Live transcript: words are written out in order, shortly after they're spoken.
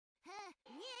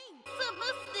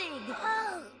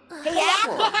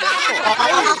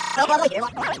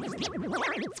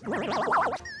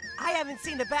I haven't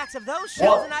seen the backs of those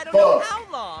shells in I don't know how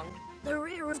long. The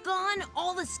rear is gone,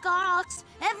 all the scarves,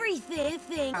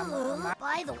 everything.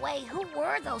 By the way, who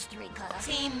were those three cuts?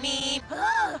 Team me.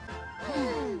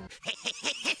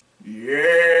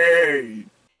 Yay!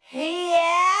 Hey,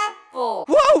 Apple.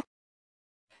 Whoa!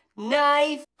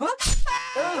 Knife.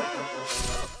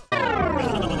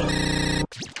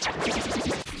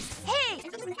 Hey!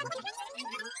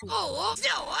 Oh,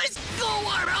 no, let's go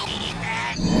around.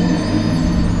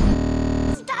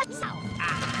 Stop!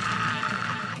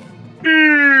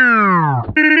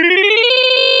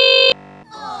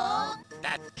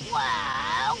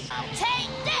 Wow!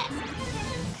 Take this!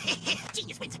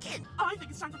 Genius wins again. I think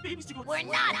it's time for babies to go. We're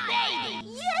not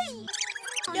babies! Yay!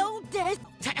 No death!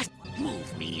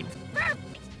 Move me.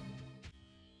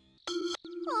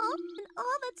 Oh, and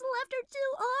all that's left are two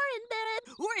orange berries.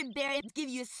 Orange berries give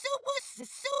you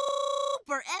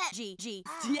super energy.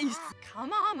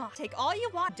 Come on, take all you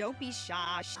want. Don't be shy.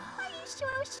 Are you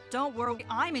sure? Don't worry,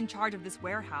 I'm in charge of this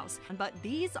warehouse. But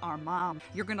these are Mom.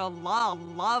 You're gonna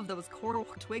love those coral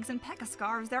twigs and pekka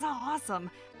scarves. They're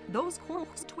awesome. Those coral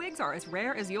twigs are as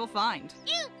rare as you'll find.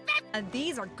 And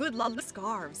these are good luck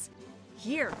scarves.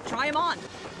 Here, try them on.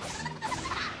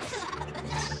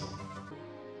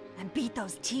 And beat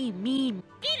those team mean.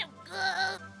 There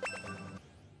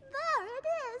it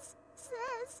is,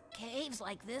 sis. Caves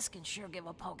like this can sure give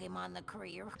a Pokemon the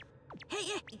career.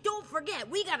 Hey, don't forget,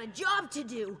 we got a job to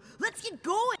do. Let's get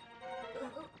going.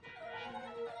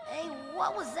 Hey,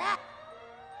 what was that?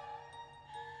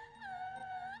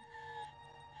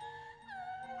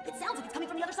 It sounds like it's coming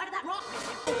from the other side of that rock.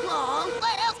 Long,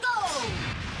 let's go!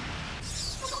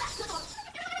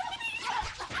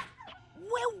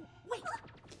 Well, wait.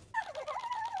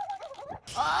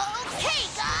 Okay,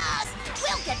 guys!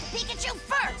 We'll get the Pikachu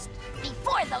first!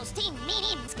 Before those Team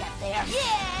Meanies get there.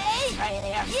 Yay! Right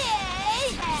there.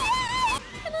 Yay!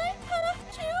 Can I pet a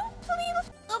Pikachu, please?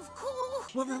 Of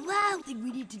course! Well, the last thing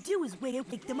we need to do is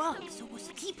wake them up, so we'll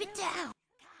keep it down.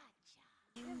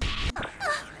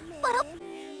 But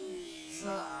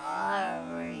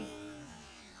sorry.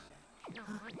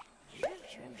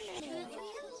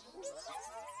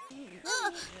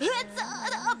 Heads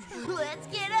up! Let's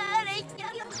get out of here!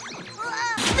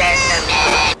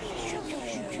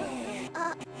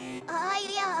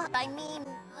 I mean,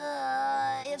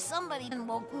 if somebody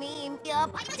woke me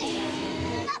up.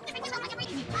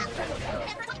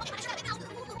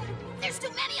 There's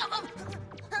too many of them!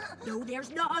 No,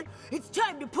 there's not. It's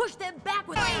time to push them back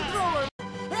with flamethrowers.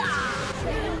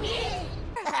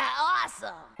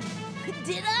 Awesome!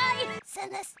 Did I?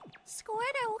 Send us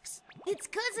Squirtles. It's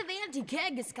cause of Auntie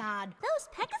Kangaskhan. Those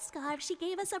pekka scarves she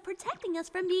gave us are protecting us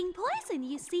from being poisoned,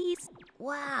 you see.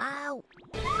 Wow.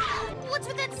 What's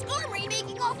with that Skarmory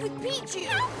making off with Pichu?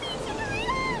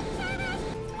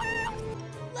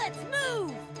 Let's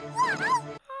move!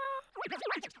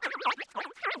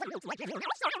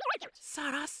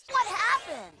 Saras. What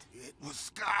happened? It was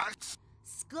skunks.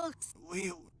 Skunks.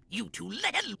 You too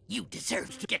little. You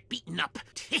deserve to get beaten up.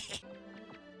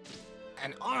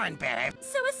 An orange berry.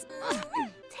 So it's...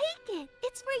 take it.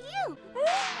 It's for you.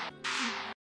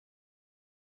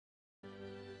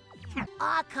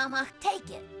 Come on, take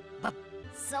it. But...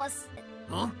 So it's...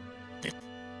 Huh?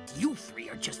 You three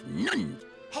are just nuns.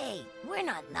 Hey, we're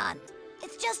not nuns.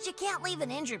 It's just you can't leave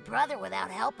an injured brother without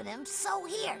helping him, so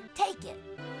here, take it.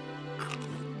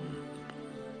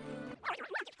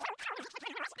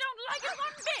 Don't like it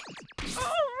one bit!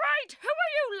 All right, who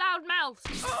are you, loudmouth?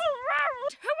 All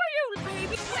right, who are you,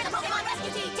 baby? We're the Pokemon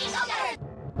Rescue Team, Team Go-Getters!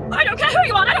 I don't care who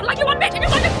you are, I don't like you one bit, and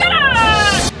you're going to get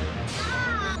us!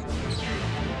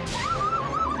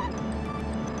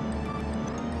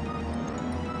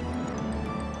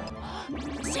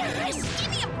 Serious? Give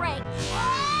me a break!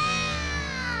 Wow!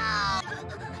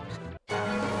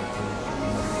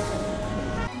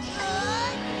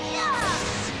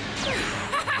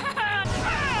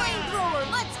 Flamethrower,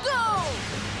 let's go!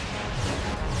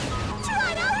 Try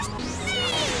to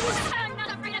sneeze! I'm not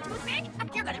afraid of toothpick.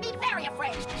 You're gonna be very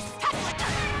afraid. Touch with the...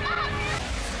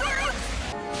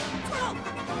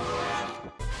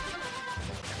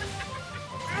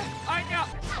 I know.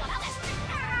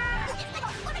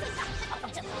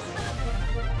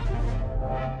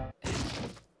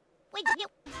 Wait, you...